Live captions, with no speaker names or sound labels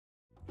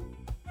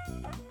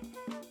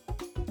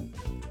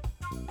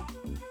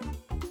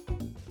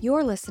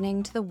You're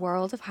listening to the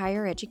World of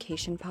Higher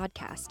Education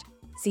podcast,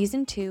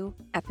 Season 2,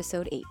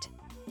 Episode 8.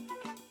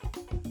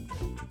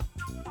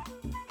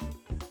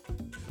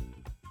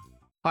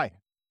 Hi,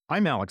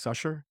 I'm Alex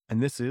Usher,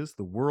 and this is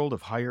the World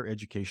of Higher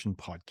Education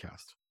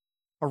podcast.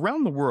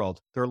 Around the world,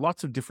 there are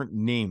lots of different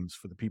names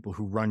for the people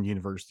who run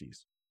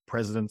universities: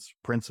 presidents,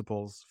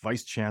 principals,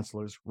 vice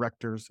chancellors,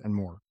 rectors, and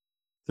more.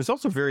 There's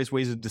also various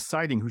ways of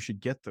deciding who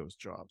should get those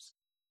jobs.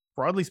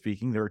 Broadly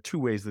speaking, there are two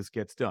ways this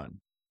gets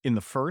done. In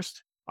the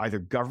first, either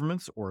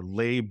governments or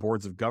lay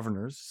boards of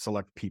governors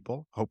select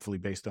people, hopefully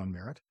based on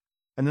merit.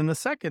 And then the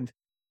second,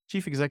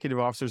 chief executive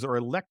officers are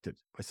elected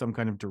by some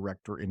kind of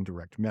direct or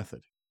indirect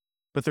method.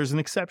 But there's an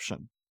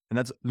exception, and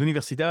that's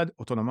Universidad,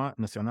 Autónoma,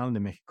 Nacional de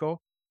México,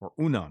 or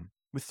UNAM.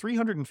 With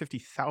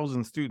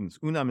 350,000 students,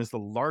 UNAM is the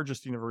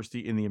largest university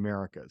in the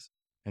Americas.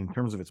 And in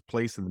terms of its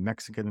place in the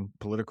Mexican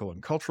political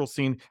and cultural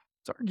scene,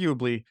 it's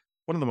arguably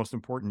one of the most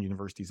important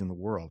universities in the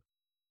world.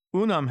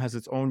 UNAM has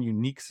its own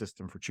unique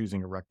system for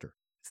choosing a rector.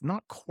 It's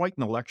not quite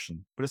an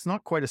election, but it's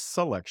not quite a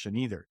selection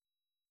either.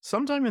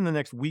 Sometime in the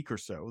next week or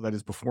so, that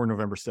is before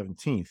November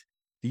 17th,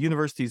 the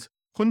university's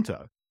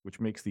junta, which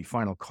makes the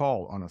final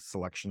call on a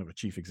selection of a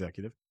chief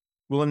executive,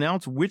 will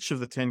announce which of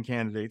the 10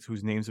 candidates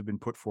whose names have been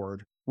put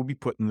forward will be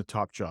put in the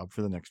top job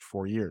for the next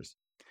 4 years.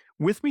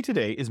 With me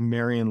today is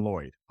Marion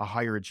Lloyd, a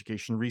higher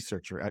education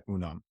researcher at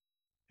UNAM.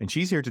 And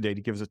she's here today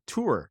to give us a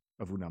tour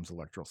of UNAM's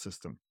electoral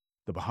system,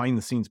 the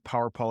behind-the-scenes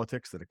power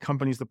politics that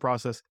accompanies the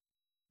process.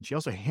 And she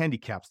also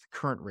handicaps the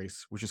current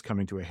race, which is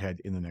coming to a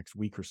head in the next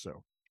week or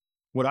so.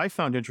 What I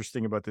found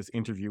interesting about this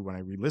interview when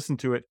I re-listened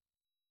to it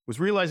was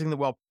realizing that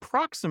while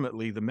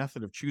proximately the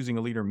method of choosing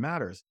a leader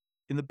matters,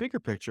 in the bigger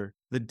picture,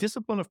 the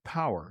discipline of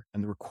power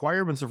and the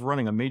requirements of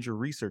running a major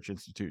research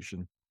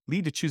institution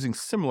lead to choosing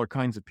similar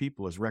kinds of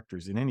people as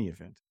rectors in any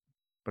event.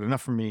 But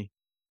enough from me.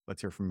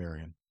 Let's hear from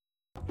Marion.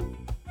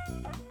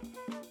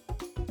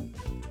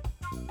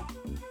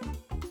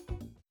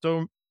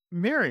 So,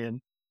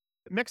 Marion,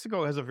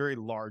 Mexico has a very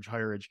large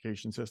higher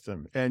education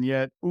system, and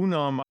yet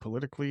UNAM,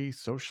 politically,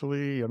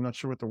 socially, I'm not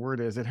sure what the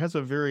word is, it has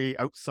a very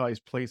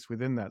outsized place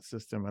within that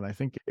system. And I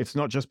think it's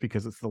not just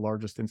because it's the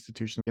largest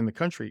institution in the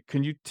country.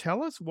 Can you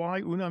tell us why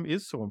UNAM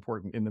is so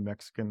important in the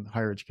Mexican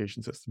higher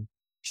education system?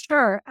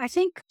 Sure. I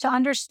think to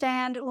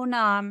understand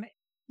UNAM,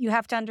 you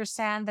have to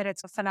understand that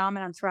it's a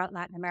phenomenon throughout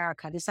Latin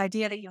America. This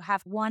idea that you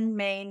have one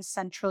main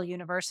central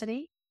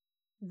university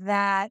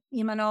that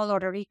Imanol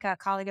Ordorica, a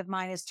colleague of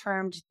mine, has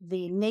termed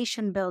the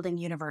nation-building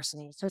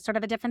university. So it's sort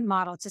of a different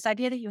model. It's this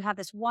idea that you have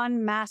this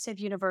one massive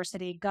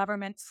university,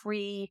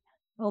 government-free,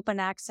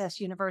 open-access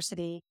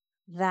university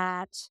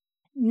that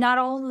not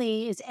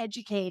only is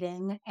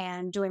educating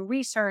and doing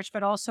research,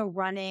 but also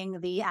running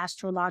the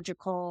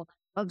astrological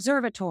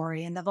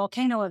observatory and the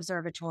volcano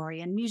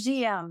observatory and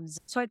museums.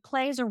 So it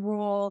plays a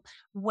role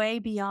way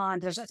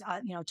beyond. There's a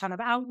ton of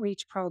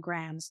outreach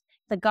programs.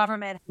 The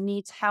government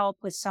needs help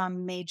with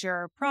some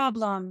major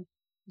problem,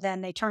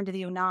 then they turn to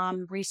the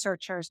UNAM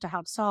researchers to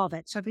help solve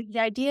it. So the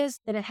idea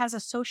is that it has a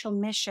social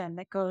mission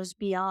that goes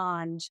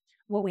beyond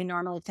what we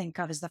normally think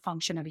of as the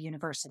function of a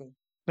university.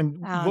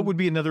 And what would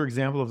be another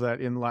example of that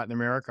in Latin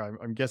America?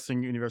 I'm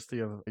guessing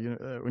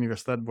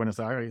Universidad Buenos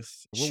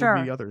Aires. What Sure.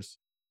 would be others?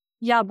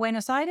 Yeah,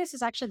 Buenos Aires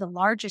is actually the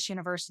largest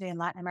university in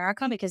Latin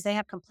America because they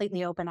have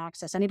completely open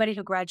access. Anybody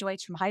who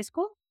graduates from high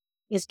school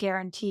is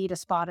guaranteed a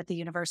spot at the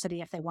university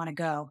if they want to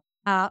go.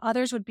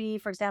 Others would be,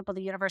 for example,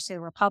 the University of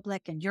the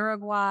Republic in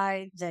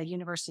Uruguay, the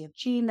University of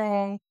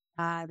Chile,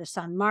 the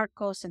San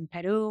Marcos in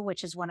Peru,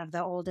 which is one of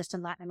the oldest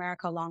in Latin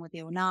America, along with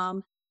the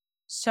UNAM.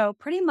 So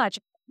pretty much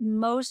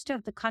most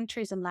of the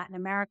countries in Latin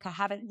America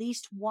have at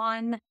least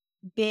one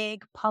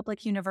big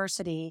public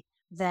university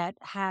that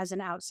has an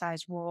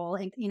outsized role.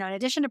 And, in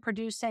addition to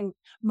producing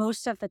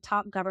most of the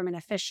top government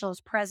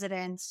officials,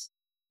 presidents,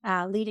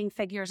 leading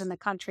figures in the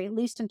country, at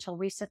least until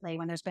recently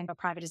when there's been a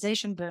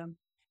privatization boom,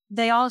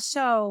 they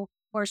also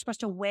were supposed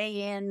to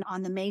weigh in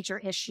on the major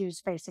issues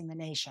facing the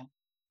nation.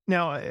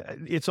 Now,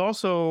 it's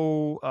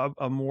also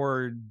a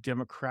more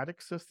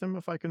democratic system,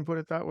 if I can put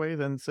it that way,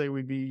 than, say,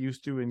 we'd be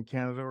used to in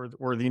Canada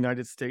or the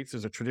United States.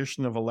 There's a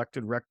tradition of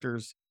elected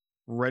rectors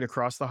right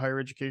across the higher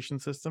education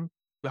system.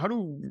 How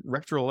do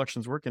rectoral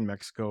elections work in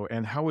Mexico,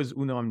 and how is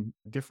UNAM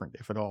different,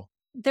 if at all?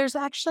 There's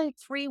actually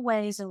 3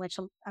 ways in which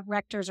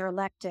rectors are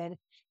elected.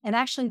 And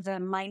actually, the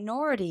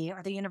minority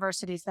are the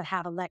universities that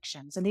have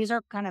elections. And these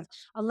are kind of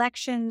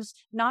elections,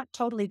 not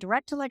totally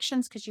direct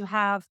elections, because you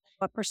have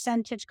a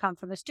percentage come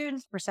from the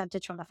students,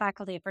 percentage from the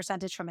faculty, a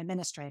percentage from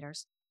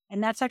administrators.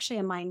 And that's actually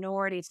a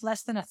minority. It's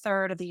less than a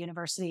third of the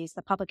universities,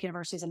 the public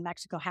universities in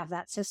Mexico have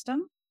that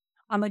system.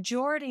 A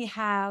majority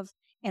have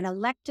an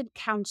elected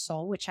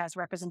council, which has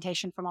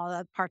representation from all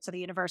the parts of the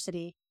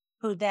university,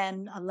 who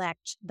then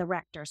elect the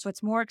rector. So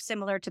it's more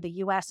similar to the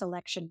U.S.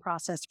 election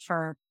process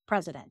for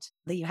president,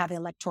 that you have the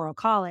electoral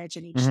college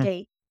and each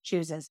state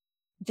chooses.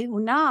 The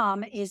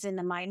UNAM is in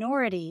the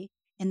minority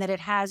in that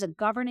it has a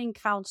governing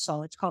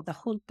council. It's called the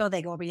Junta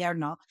de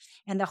Gobierno.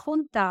 And the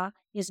junta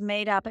is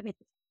made up of,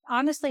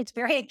 honestly, it's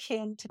very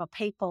akin to a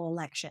papal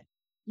election.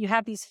 You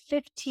have these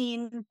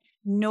 15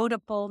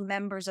 notable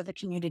members of the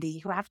community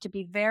who have to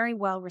be very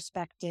well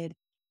respected,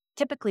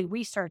 typically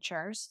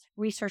researchers,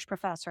 research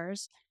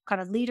professors,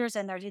 kind of leaders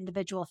in their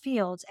individual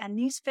fields. And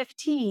these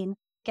 15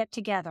 get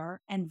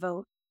together and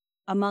vote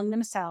among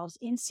themselves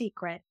in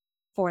secret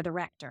for the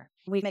rector.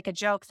 We make a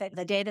joke that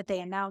the day that they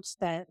announce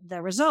the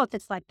result,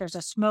 it's like there's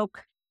a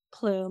smoke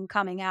plume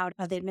coming out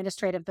of the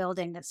administrative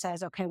building that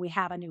says, okay, we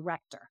have a new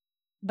rector.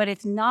 But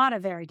it's not a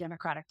very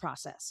democratic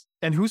process.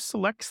 And who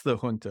selects the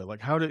junta?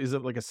 Like, is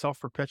it like a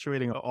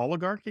self-perpetuating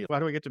oligarchy? Why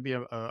do I get to be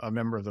a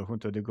member of the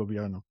junta de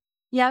gobierno?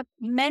 Yeah,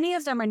 many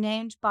of them are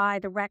named by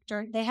the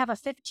rector. They have a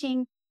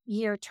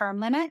 15-year term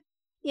limit.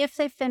 If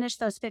they finish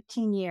those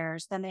 15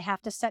 years, then they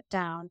have to step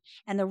down,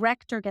 and the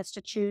rector gets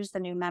to choose the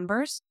new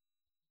members.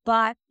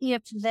 But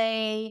if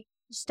they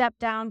step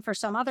down for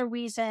some other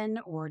reason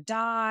or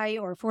die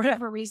or for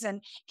whatever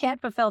reason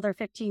can't fulfill their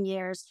 15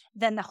 years,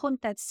 then the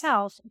junta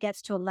itself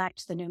gets to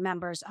elect the new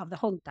members of the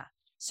junta.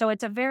 So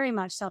it's a very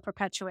much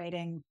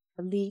self-perpetuating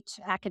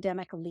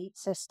academic elite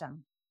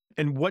system.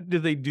 And what do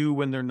they do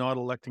when they're not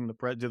electing the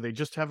president? Do they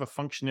just have a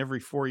function every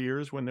 4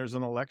 years when there's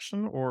an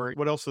election? Or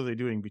what else are they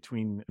doing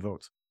between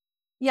votes?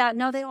 Yeah,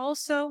 no, they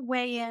also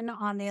weigh in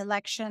on the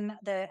election,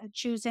 the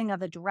choosing of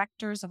the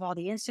directors of all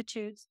the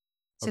institutes.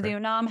 So Okay. the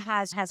UNAM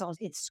has all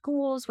its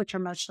schools, which are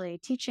mostly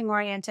teaching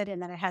oriented, and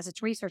then it has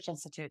its research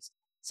institutes.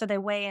 So they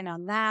weigh in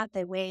on that.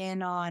 They weigh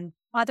in on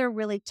other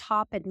really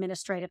top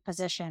administrative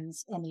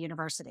positions in the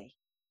university.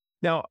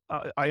 Now,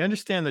 I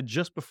understand that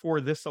just before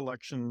this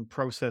election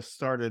process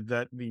started,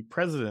 that the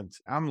president,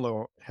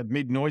 AMLO, had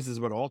made noises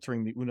about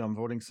altering the UNAM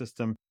voting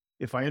system,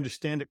 if I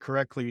understand it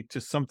correctly, to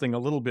something a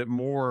little bit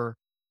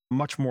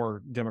much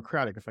more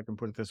democratic, if I can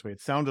put it this way.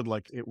 It sounded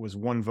like it was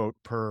one vote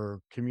per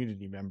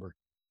community member,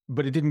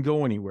 but it didn't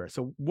go anywhere.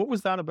 So what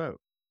was that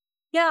about?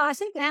 Yeah, I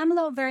think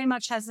AMLO very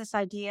much has this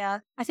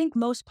idea. I think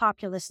most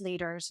populist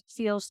leaders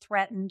feels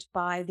threatened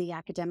by the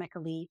academic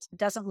elite,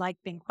 doesn't like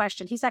being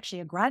questioned. He's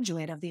actually a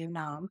graduate of the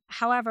UNAM.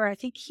 However, I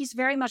think he's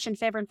very much in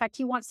favor. In fact,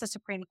 he wants the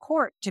Supreme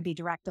Court to be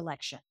direct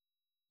election,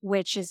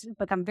 which has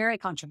become very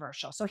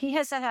controversial. So he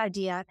has that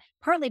idea,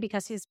 partly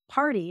because his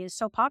party is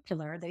so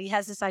popular that he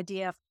has this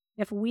idea of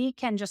if we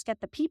can just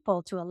get the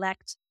people to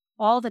elect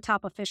all the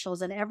top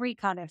officials in every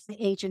kind of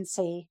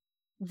agency,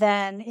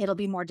 then it'll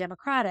be more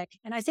democratic.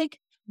 And I think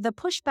the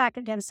pushback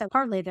against that,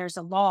 partly there's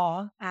a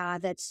law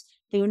that's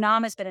the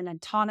UNAM has been an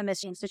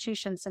autonomous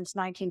institution since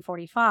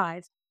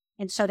 1945.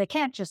 And so they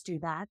can't just do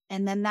that.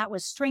 And then that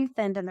was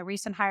strengthened in the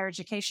recent higher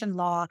education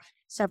law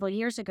several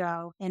years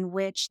ago, in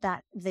which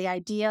that the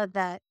idea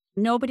that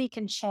nobody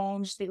can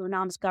change the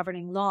UNAM's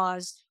governing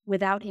laws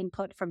without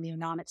input from the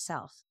UNAM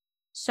itself.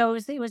 So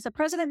it was the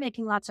president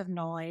making lots of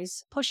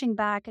noise, pushing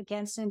back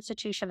against an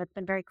institution that's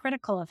been very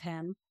critical of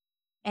him.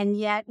 And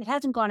yet it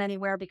hasn't gone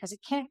anywhere because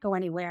it can't go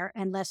anywhere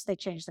unless they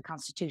change the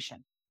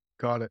Constitution.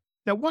 Got it.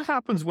 Now, what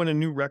happens when a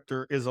new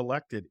rector is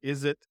elected?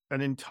 Is it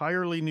an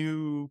entirely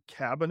new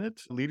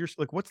cabinet leadership?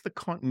 Like, what's the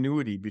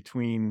continuity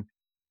between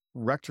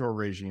rectoral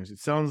regimes? It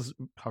sounds,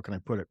 how can I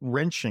put it,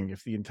 wrenching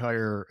if the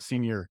entire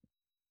senior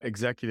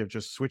executive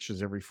just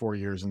switches every 4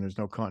 years and there's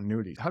no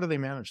continuity. How do they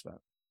manage that?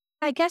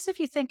 I guess if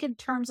you think in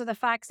terms of the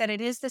fact that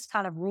it is this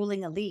kind of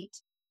ruling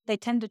elite, they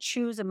tend to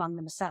choose among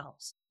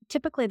themselves.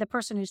 Typically, the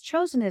person who's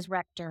chosen as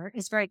rector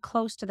is very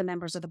close to the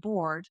members of the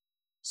board.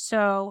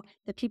 So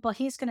the people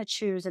he's going to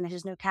choose in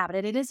his new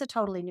cabinet, it is a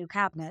totally new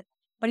cabinet,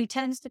 but he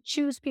tends to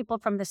choose people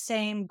from the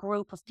same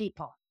group of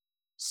people.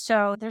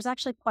 So there's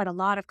actually quite a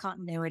lot of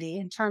continuity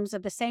in terms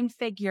of the same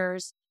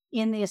figures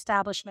in the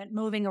establishment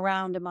moving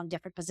around among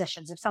different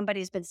positions. If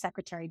somebody's been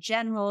secretary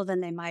general,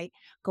 then they might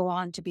go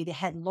on to be the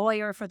head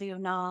lawyer for the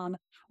UNAM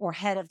or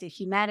head of the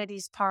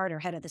humanities part or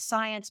head of the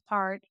science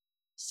part.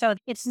 So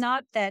it's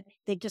not that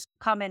they just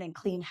come in and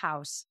clean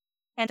house.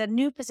 And the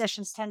new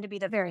positions tend to be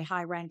the very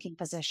high-ranking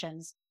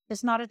positions.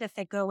 It's not as if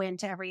they go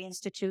into every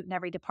institute and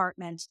every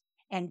department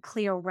and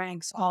clear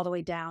ranks all the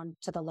way down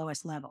to the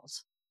lowest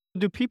levels.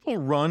 Do people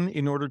run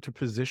in order to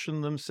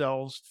position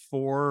themselves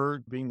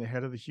for being the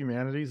head of the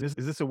humanities? Is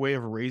this a way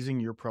of raising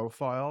your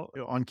profile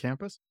on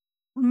campus?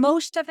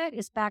 Most of it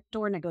is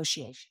backdoor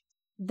negotiation.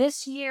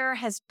 This year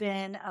has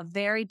been a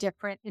very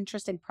different,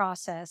 interesting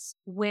process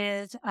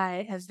with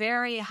a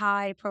very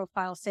high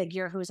profile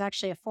figure who is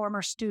actually a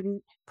former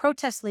student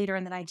protest leader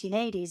in the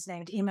 1980s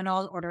named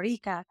Imanol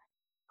Ordorica,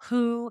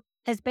 who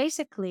has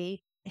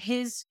basically,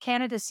 his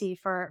candidacy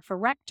for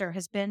rector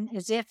has been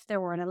as if there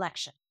were an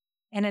election.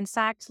 And in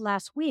fact,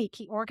 last week,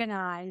 he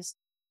organized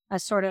a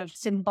sort of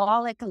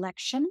symbolic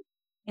election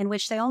in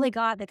which they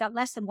got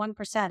less than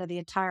 1% of the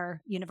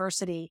entire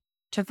university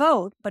to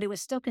vote, but it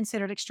was still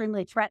considered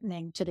extremely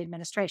threatening to the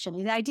administration.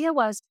 The idea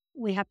was,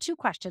 we have two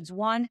questions.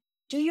 One,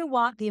 do you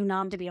want the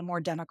UNAM to be a more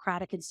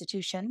democratic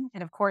institution?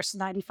 And of course,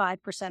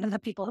 95% of the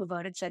people who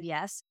voted said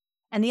yes.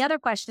 And the other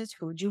question is,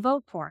 who would you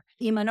vote for?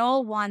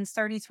 Imanol won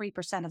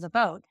 33% of the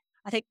vote.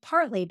 I think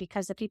partly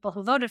because the people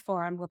who voted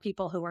for him were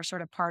people who were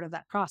sort of part of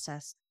that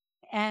process.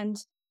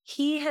 And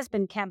he has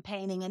been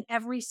campaigning in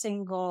every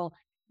single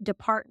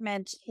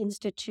department,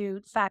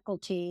 institute,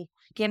 faculty,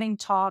 giving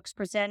talks,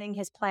 presenting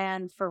his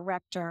plan for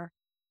rector,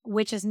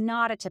 which is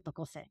not a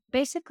typical thing.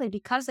 Basically,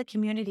 because the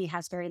community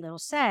has very little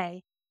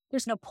say,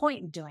 there's no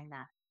point in doing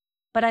that.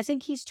 But I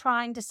think he's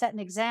trying to set an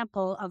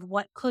example of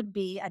what could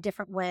be a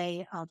different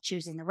way of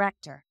choosing the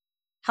rector.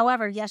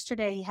 However,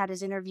 yesterday he had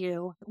his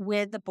interview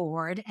with the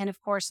board, and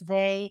of course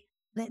they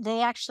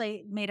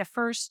actually made a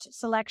first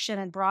selection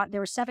and there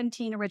were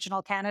 17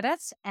 original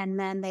candidates, and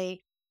then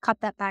they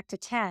cut that back to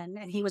 10,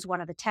 and he was one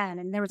of the 10.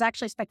 And there was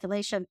actually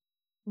speculation,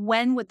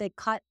 when would they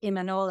cut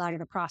Imanol out of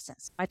the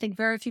process? I think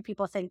very few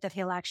people think that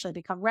he'll actually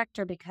become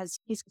rector because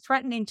he's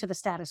threatening to the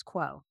status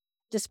quo.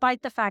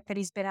 Despite the fact that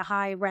he's been a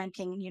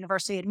high-ranking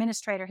university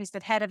administrator, he's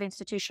been head of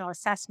institutional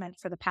assessment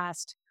for the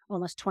past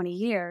almost 20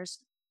 years,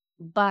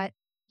 but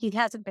he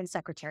hasn't been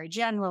secretary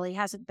general. He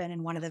hasn't been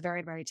in one of the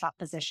very, very top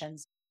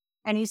positions.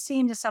 And he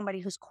seemed as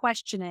somebody who's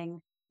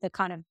questioning the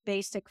kind of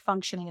basic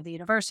functioning of the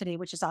university,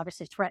 which is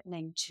obviously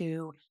threatening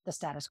to the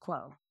status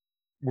quo.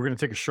 We're going to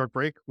take a short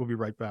break. We'll be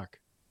right back.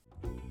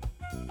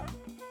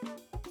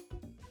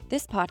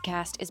 This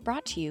podcast is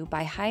brought to you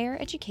by Higher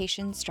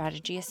Education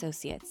Strategy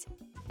Associates,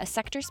 a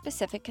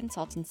sector-specific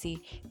consultancy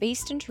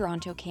based in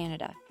Toronto,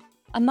 Canada.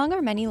 Among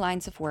our many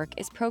lines of work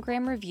is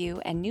program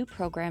review and new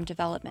program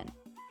development.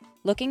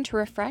 Looking to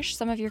refresh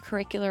some of your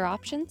curricular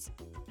options?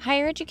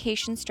 Higher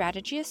Education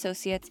Strategy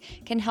Associates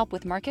can help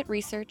with market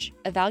research,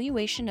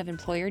 evaluation of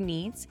employer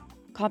needs,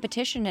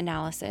 competition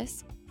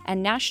analysis,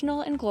 and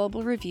national and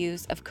global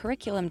reviews of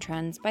curriculum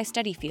trends by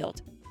study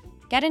field.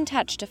 Get in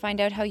touch to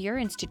find out how your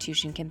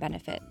institution can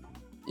benefit.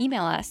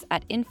 Email us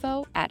at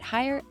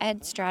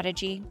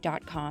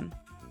info@higheredstrategy.com.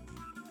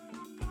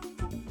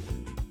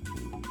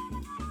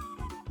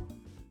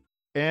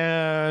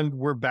 And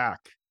we're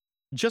back.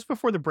 Just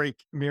before the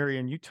break,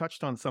 Marion, you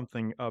touched on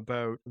something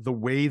about the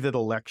way that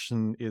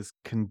election is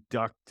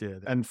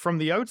conducted. And from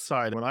the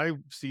outside, when I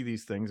see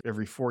these things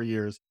every 4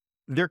 years,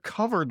 they're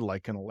covered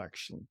like an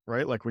election,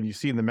 right? Like when you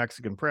see in the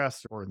Mexican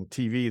press or in the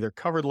TV, they're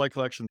covered like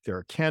election. There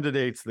are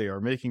candidates, they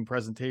are making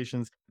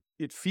presentations.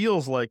 It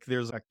feels like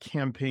there's a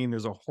campaign,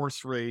 there's a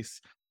horse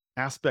race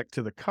aspect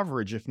to the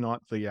coverage, if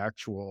not the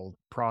actual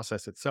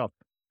process itself.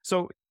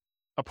 So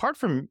apart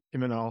from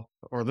Imanol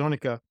or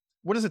Leonica,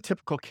 what does a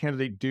typical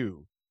candidate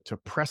do to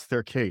press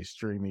their case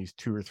during these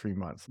 2 or 3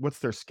 months? What's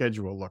their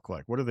schedule look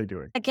like? What are they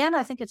doing? Again,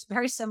 I think it's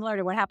very similar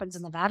to what happens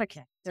in the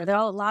Vatican. There are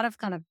a lot of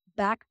kind of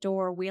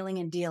backdoor wheeling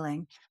and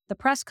dealing. The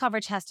press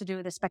coverage has to do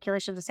with the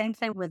speculation. The same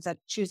thing with the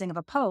choosing of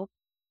a pope,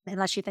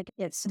 unless you think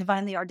it's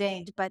divinely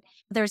ordained. But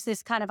there's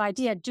this kind of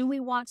idea, do we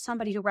want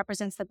somebody who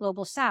represents the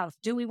global South?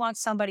 Do we want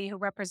somebody who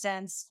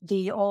represents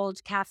the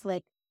old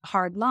Catholic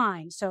hard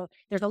line? So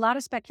there's a lot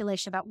of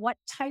speculation about what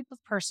type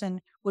of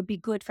person would be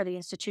good for the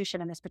institution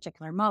in this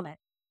particular moment.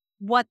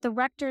 What the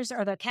rectors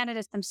or the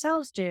candidates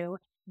themselves do,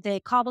 they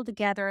cobble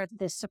together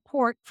this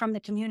support from the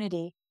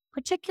community,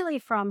 particularly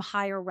from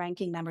higher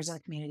ranking members of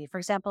the community. For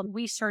example,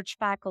 research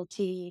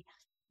faculty,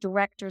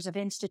 directors of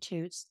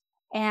institutes,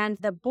 and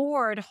the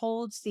board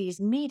holds these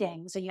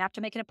meetings, and you have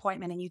to make an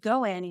appointment, and you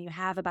go in and you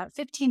have about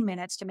 15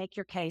 minutes to make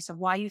your case of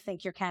why you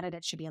think your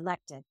candidate should be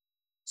elected.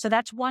 So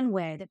that's one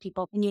way that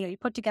people, you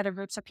put together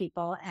groups of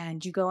people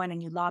and you go in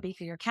and you lobby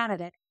for your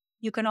candidate.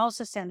 You can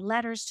also send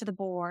letters to the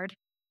board.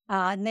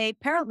 And they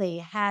apparently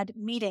had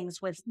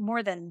meetings with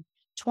more than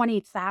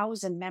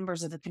 20,000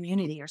 members of the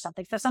community or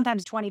something. So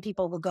sometimes 20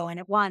 people will go in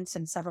at once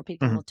and several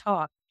people will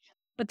talk.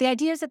 But the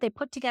idea is that they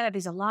put together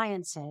these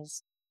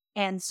alliances.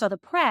 And so the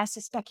press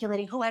is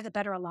speculating who has a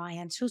better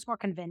alliance, who's more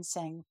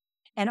convincing,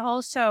 and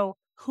also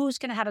who's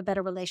going to have a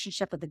better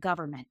relationship with the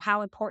government.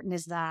 How important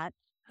is that?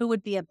 Who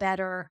would be a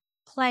better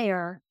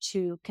player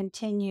to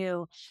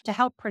continue to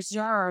help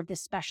preserve the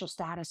special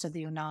status of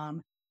the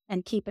UNAM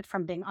and keep it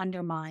from being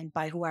undermined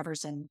by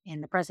whoever's in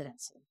the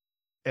presidency.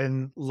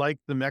 And like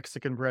the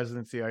Mexican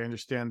presidency, I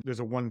understand there's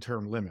a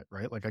one-term limit,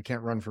 right? Like I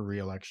can't run for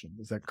re-election.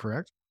 Is that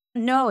correct?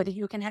 No, that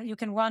you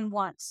can run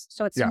once.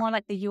 So it's more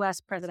like the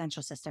U.S.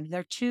 presidential system.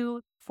 They're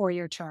 2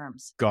 4-year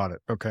terms. Got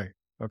it. Okay.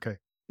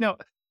 Now,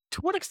 to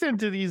what extent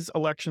do these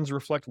elections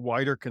reflect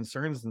wider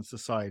concerns in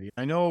society?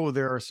 I know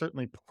there are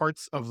certainly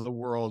parts of the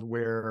world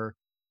where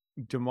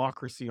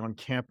democracy on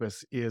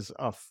campus is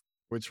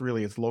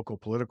it's local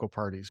political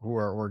parties who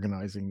are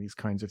organizing these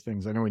kinds of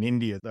things. I know in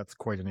India, that's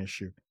quite an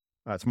issue.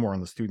 It's more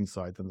on the student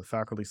side than the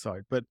faculty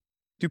side. But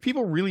do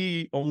people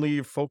really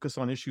only focus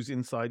on issues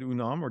inside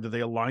UNAM, or do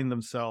they align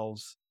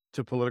themselves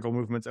to political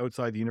movements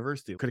outside the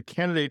university? Could a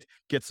candidate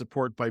get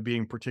support by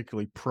being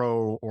particularly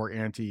pro or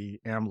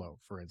anti-AMLO,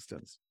 for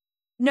instance?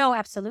 No,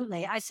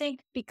 absolutely. I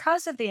think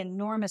because of the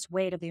enormous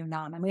weight of the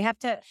UNAM, and we have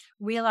to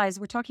realize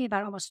we're talking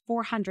about almost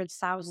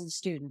 400,000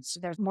 students.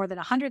 There's more than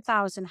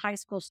 100,000 high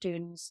school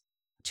students,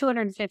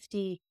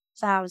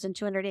 250,000,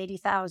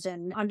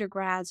 280,000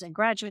 undergrads and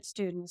graduate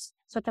students.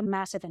 So it's a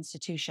massive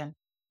institution.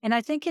 And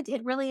I think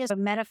it really is a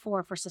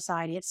metaphor for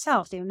society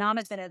itself. The UNAM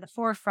has been at the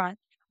forefront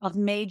of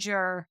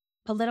major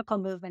political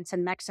movements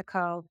in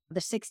Mexico,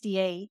 the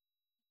 68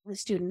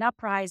 student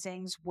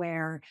uprisings,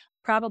 where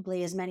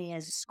probably as many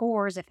as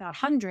scores, if not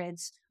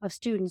hundreds, of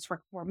students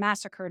were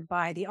massacred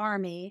by the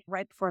army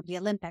right before the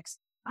Olympics.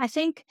 I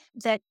think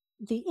that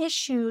the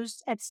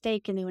issues at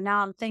stake in the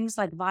UNAM, things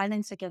like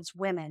violence against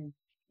women,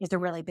 is a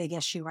really big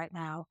issue right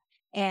now.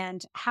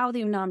 And how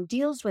the UNAM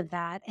deals with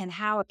that and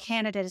how a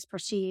candidate is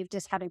perceived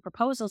as having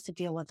proposals to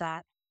deal with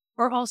that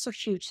are also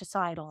huge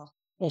societal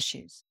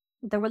issues.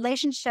 The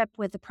relationship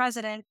with the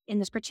president in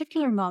this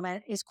particular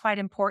moment is quite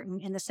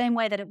important in the same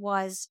way that it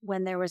was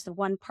when there was the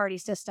one party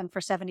system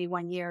for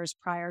 71 years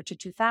prior to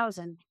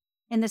 2000,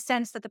 in the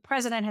sense that the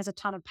president has a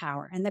ton of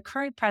power. And the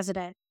current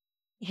president,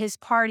 his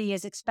party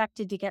is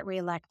expected to get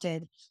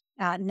reelected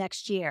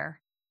next year.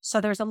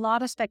 So there's a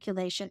lot of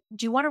speculation.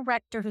 Do you want a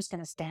rector who's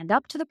going to stand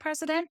up to the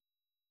president,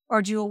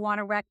 or do you want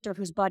a rector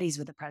who's buddies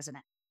with the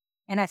president?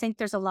 And I think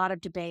there's a lot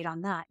of debate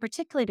on that,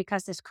 particularly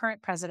because this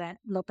current president,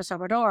 López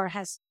Obrador,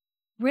 has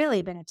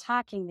really been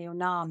attacking the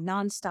UNAM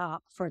nonstop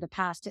for the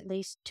past at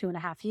least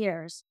 2.5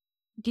 years.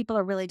 People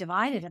are really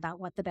divided about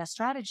what the best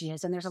strategy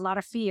is. And there's a lot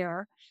of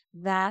fear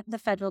that the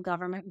federal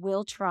government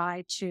will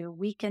try to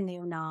weaken the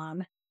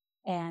UNAM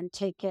and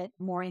take it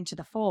more into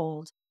the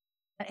fold.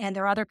 And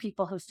there are other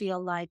people who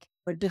feel like it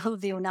would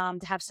behoove the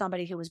UNAM to have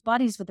somebody who was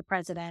buddies with the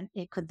president.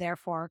 It could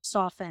therefore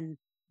soften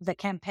the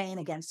campaign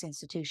against the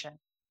institution.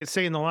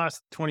 Say in the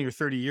last 20 or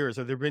 30 years,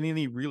 have there been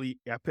any really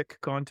epic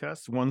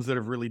contests, ones that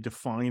have really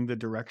defined the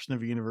direction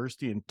of a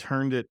university and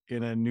turned it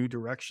in a new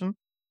direction?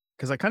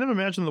 Because I kind of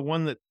imagine the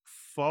one that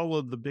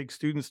followed the big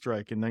student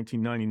strike in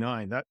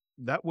 1999,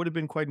 that would have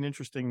been quite an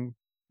interesting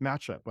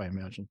matchup, I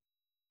imagine.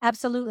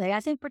 Absolutely. I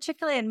think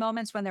particularly in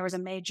moments when there was a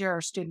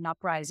major student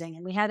uprising,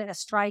 and we had a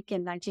strike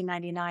in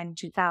 1999 and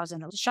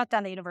 2000. It shut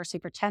down the university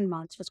for 10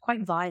 months. It was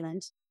quite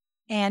violent.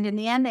 And in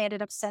the end, they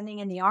ended up sending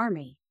in the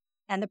army.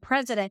 And the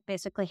president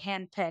basically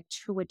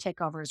handpicked who would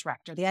take over as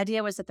rector. The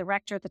idea was that the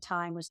rector at the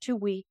time was too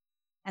weak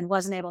and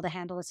wasn't able to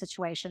handle the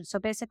situation. So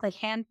basically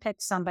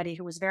handpicked somebody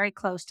who was very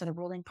close to the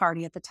ruling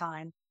party at the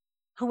time,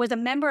 who was a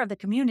member of the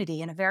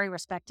community and a very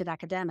respected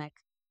academic,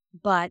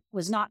 but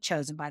was not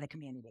chosen by the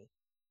community.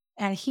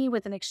 And he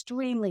was an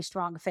extremely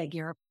strong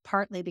figure,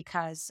 partly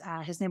because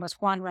his name was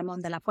Juan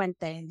Ramón de la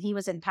Fuente, and he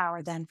was in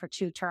power then for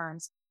 2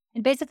 terms.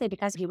 And basically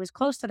because he was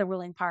close to the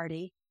ruling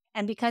party,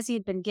 and because he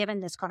had been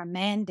given this kind of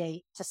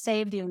mandate to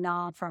save the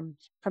UNAM from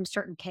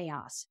certain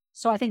chaos.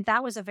 So I think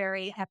that was a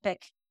very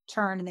epic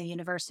turn in the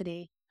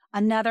university.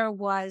 Another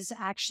was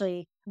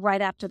actually right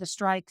after the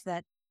strike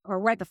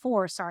right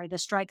before the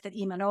strike that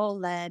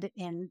Imanol led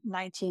in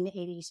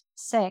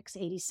 1986,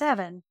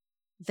 87.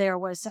 There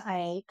was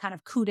a kind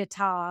of coup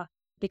d'etat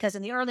because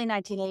in the early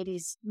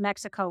 1980s,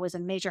 Mexico was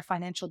in major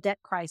financial debt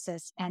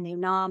crisis and the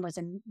UNAM was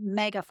in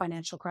mega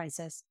financial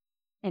crisis.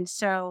 And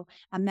so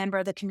a member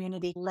of the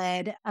community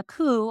led a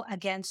coup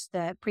against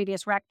the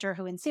previous rector,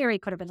 who in theory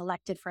could have been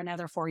elected for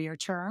another 4-year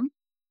term,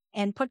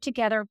 and put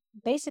together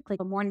basically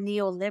a more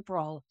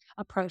neoliberal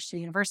approach to the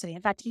university.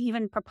 In fact, he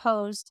even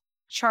proposed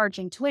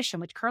charging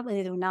tuition, which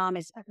currently the UNAM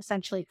is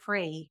essentially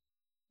free.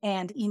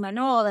 And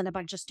Imanol and a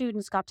bunch of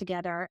students got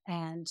together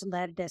and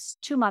led this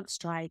 2-month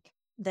strike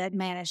that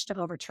managed to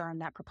overturn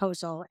that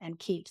proposal and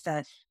keep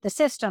the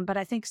system. But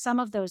I think some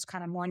of those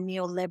kind of more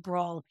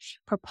neoliberal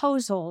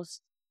proposals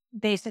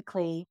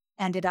basically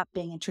ended up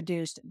being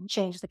introduced and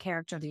changed the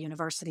character of the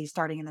university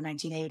starting in the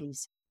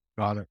 1980s.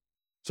 Got it.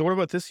 So what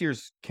about this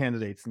year's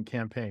candidates and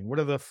campaign? What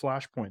are the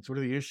flashpoints? What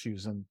are the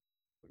issues? And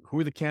who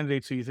are the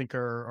candidates who you think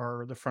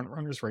are the front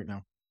runners right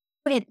now?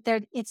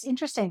 It's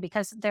interesting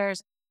because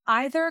there's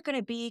either going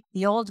to be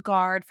the old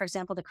guard. For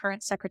example, the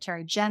current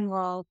Secretary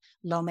General,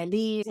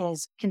 Lomelí,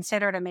 is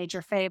considered a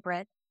major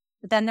favorite.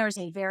 But then there's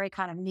a very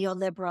kind of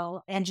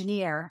neoliberal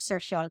engineer,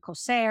 Sergio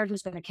Alcocer,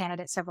 who's been a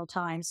candidate several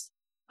times,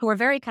 who are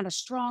very kind of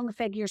strong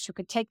figures who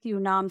could take the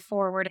UNAM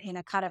forward in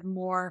a kind of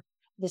more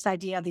this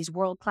idea of these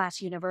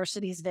world-class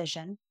universities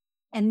vision.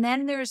 And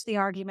then there's the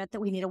argument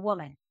that we need a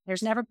woman.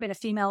 There's never been a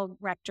female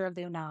rector of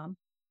the UNAM.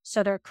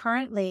 So there are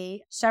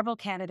currently several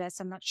candidates.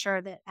 I'm not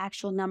sure the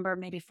actual number,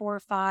 maybe 4 or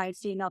 5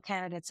 female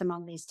candidates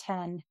among these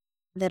 10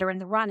 that are in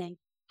the running.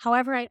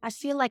 However, I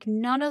feel like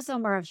none of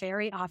them are a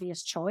very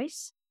obvious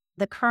choice.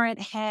 The current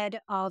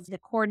head of the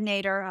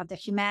coordinator of the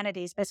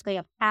humanities, basically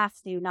of half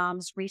the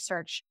UNAM's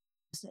research,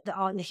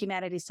 the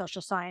humanities,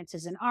 social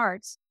sciences, and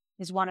arts,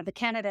 is one of the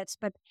candidates,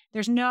 but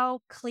there's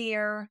no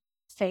clear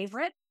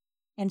favorite.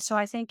 And so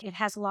I think it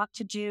has a lot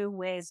to do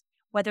with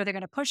whether they're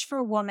going to push for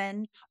a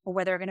woman or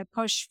whether they're going to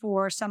push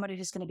for somebody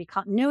who's going to be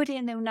continuity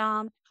in the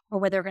UNAM or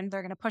whether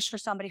they're going to push for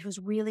somebody who's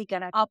really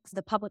going to up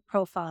the public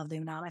profile of the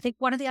UNAM. I think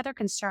one of the other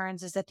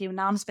concerns is that the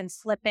UNAM's been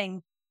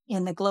slipping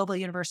in the global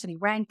university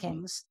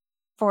rankings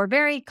for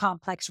very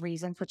complex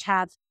reasons, which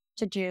have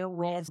to do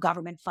with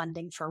government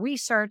funding for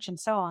research and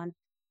so on.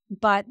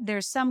 But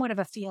there's somewhat of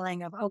a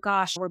feeling of, oh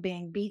gosh, we're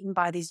being beaten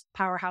by these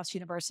powerhouse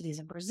universities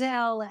in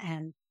Brazil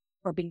and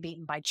we're being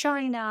beaten by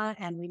China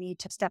and we need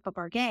to step up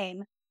our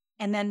game.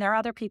 And then there are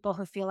other people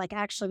who feel like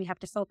actually we have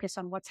to focus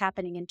on what's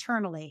happening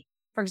internally.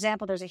 For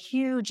example, there's a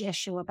huge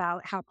issue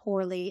about how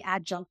poorly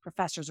adjunct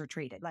professors are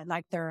treated,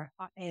 like there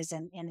is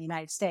in the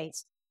United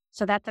States.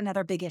 So that's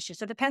another big issue.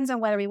 So it depends on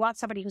whether we want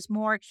somebody who's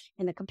more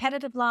in the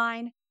competitive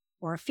line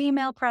or a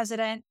female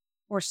president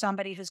or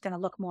somebody who's going to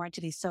look more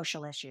into these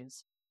social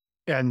issues.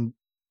 And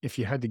if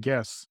you had to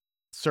guess,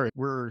 sorry,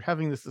 we're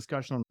having this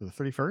discussion on the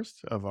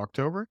 31st of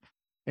October,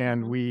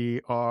 and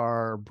we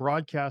are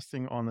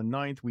broadcasting on the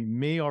 9th. We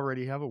may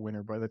already have a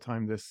winner by the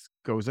time this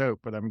goes out,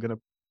 but I'm going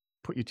to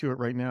put you to it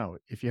right now.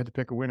 If you had to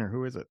pick a winner,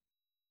 who is it?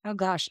 Oh,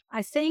 gosh.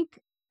 I think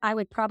I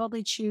would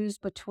probably choose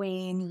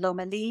between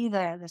Lomelí,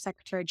 the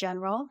Secretary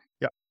General,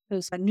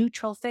 who's a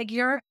neutral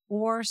figure,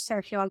 or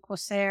Sergio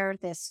Alcocer,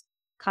 this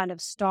kind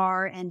of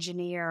star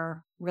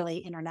engineer, really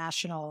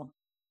international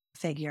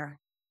figure.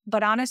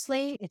 But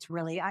honestly, it's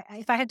really,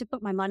 if I had to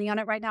put my money on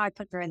it right now, I'd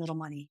put very little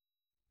money.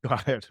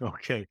 Got it.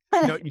 Okay.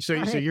 No, so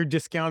you're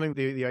discounting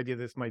the idea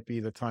this might be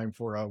the time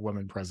for a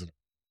woman president.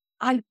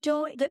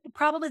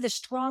 Probably the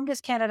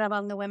strongest candidate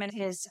among the women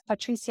is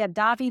Patricia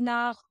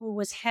Davila, who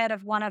was head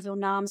of one of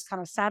UNAM's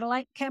kind of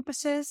satellite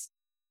campuses.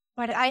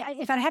 But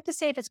if I have to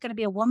say if it's going to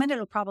be a woman,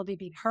 it'll probably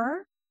be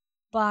her.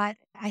 But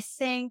I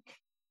think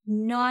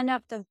none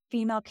of the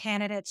female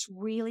candidates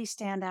really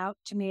stand out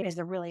to me as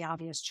a really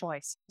obvious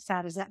choice,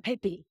 sad as that may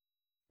be.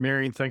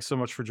 Marion, thanks so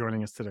much for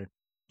joining us today.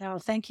 No,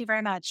 thank you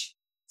very much.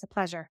 It's a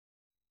pleasure.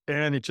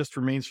 And it just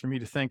remains for me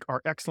to thank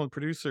our excellent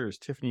producers,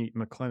 Tiffany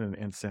McLennan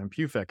and Sam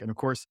Pufek, and of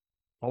course,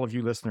 all of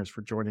you listeners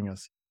for joining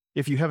us.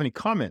 If you have any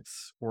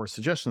comments or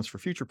suggestions for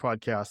future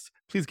podcasts,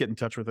 please get in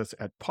touch with us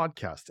at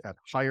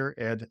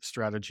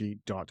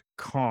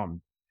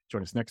podcast@higheredstrategy.com.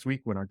 Join us next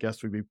week when our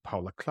guest will be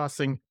Paula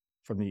Klassing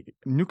from the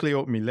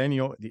Núcleo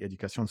Milenio de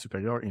Educación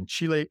Superior in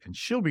Chile, and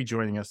she'll be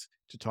joining us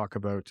to talk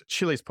about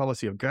Chile's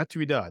policy of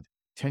gratuidad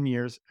 10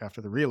 years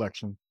after the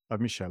re-election of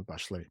Michelle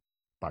Bachelet.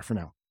 Bye for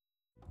now.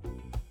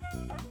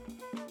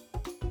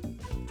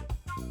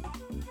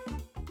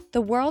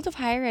 The World of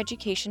Higher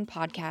Education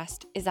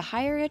podcast is a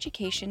Higher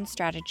Education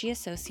Strategy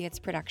Associates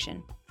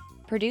production,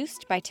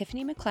 produced by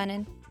Tiffany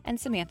McLennan and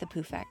Samantha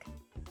Pufek,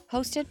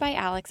 hosted by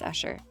Alex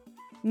Usher,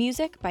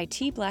 music by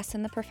T. Bless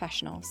and the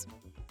Professionals.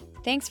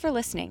 Thanks for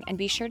listening, and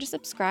be sure to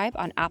subscribe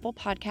on Apple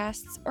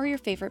Podcasts or your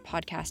favorite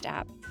podcast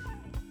app.